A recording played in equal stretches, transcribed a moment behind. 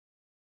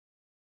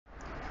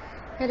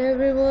Hello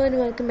everyone,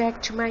 welcome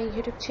back to my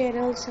YouTube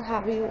channel. So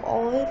how are you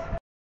all?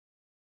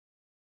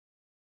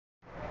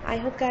 I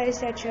hope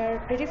guys that you are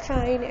pretty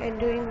fine and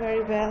doing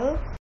very well.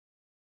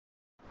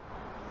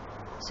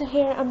 So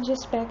here I'm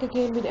just back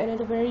again with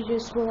another very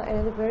useful,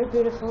 another very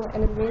beautiful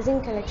and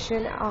amazing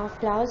collection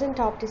of blouse and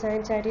top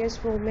designs ideas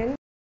for women.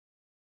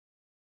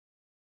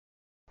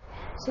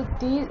 So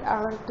these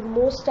are the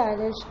most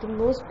stylish, the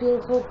most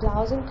beautiful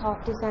blouse and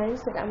top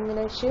designs that I'm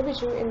gonna share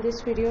with you in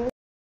this video.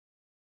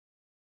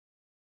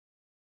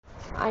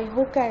 I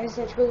hope guys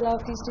that you will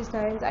love these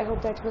designs. I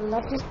hope that you will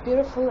love this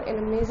beautiful and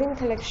amazing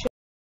collection.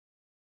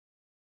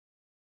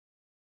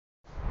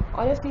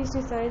 All of these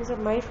designs are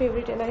my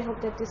favorite and I hope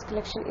that this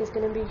collection is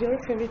going to be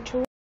your favorite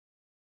too.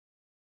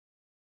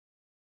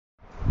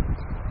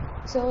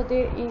 So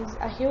there is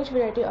a huge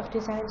variety of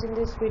designs in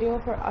this video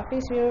for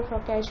office wear, for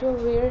casual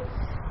wear.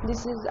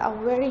 This is a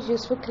very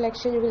useful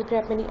collection. You will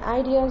grab many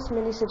ideas,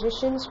 many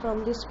suggestions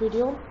from this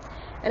video,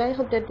 and I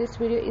hope that this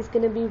video is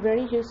going to be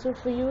very useful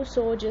for you.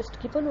 So just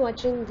keep on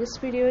watching this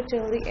video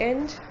till the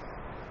end.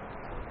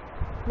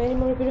 Many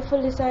more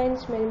beautiful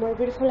designs, many more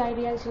beautiful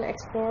ideas you'll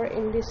explore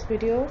in this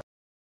video.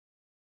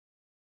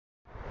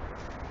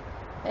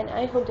 And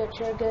I hope that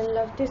you're gonna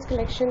love this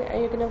collection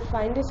and you're gonna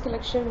find this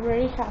collection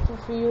very helpful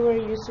for you,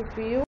 very useful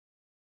for you.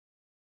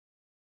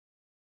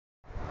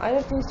 All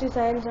of these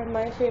designs are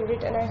my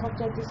favorite and I hope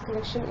that this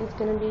collection is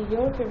gonna be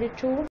your favorite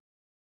too.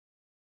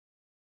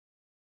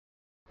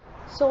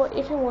 So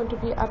if you want to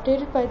be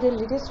updated by the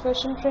latest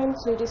fashion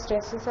trends, latest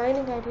dress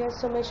designing ideas,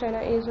 so my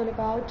channel is all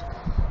about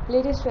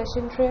latest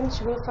fashion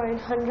trends. You will find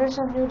hundreds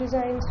of new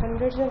designs,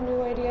 hundreds of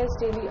new ideas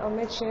daily on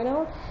my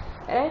channel,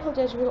 and I hope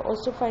that you will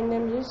also find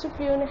them useful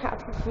for you and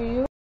helpful for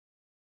you.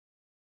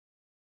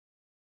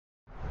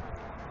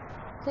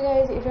 So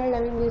guys, if you are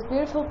loving these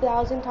beautiful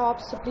blouse and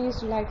tops, so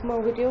please do like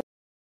my video,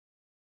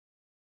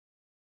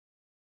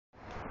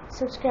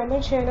 subscribe my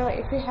channel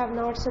if you have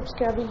not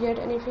subscribed yet,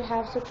 and if you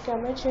have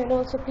subscribed my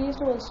channel, so please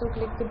do also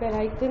click the bell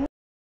icon.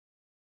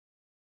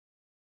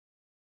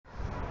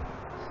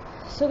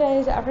 So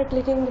guys, after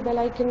clicking the bell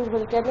icon, you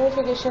will get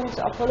notifications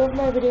of all of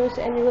my videos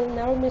and you will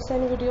never miss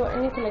any video,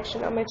 any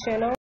collection on my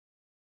channel.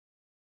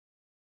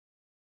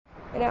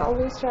 And I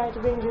always try to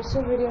bring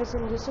useful videos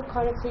and useful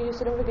content for you,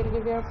 so don't forget to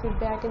give your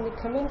feedback in the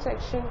comment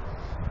section.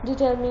 Do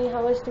tell me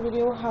how was the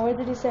video, how are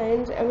the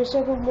designs, and which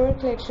type of more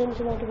collections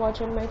you want to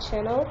watch on my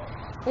channel,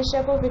 which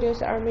type of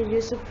videos are more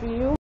useful for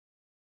you.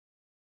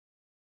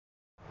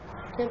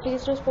 And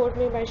please do support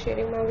me by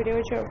sharing my video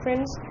with your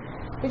friends,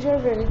 with your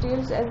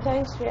relatives, and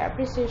thanks for your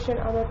appreciation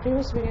on my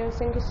previous videos.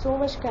 Thank you so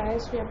much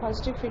guys for your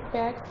positive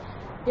feedback.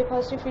 Your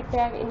positive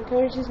feedback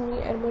encourages me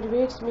and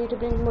motivates me to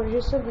bring more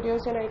useful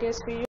videos and ideas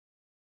for you.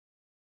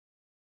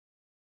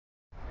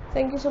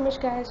 Thank you so much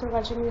guys for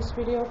watching this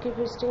video. Keep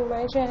visiting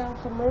my channel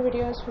for more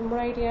videos, for more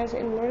ideas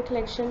and more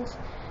collections,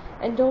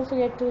 and don't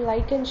forget to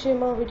like and share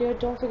my video.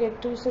 Don't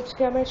forget to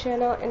subscribe my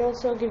channel and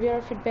also give your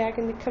feedback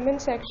in the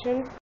comment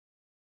section.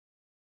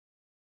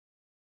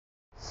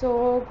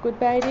 So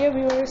goodbye dear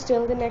viewers,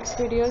 till the next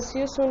video. See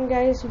you soon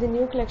guys with a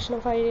new collection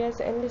of ideas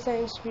and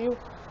designs for you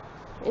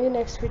in the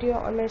next video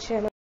on my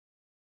channel.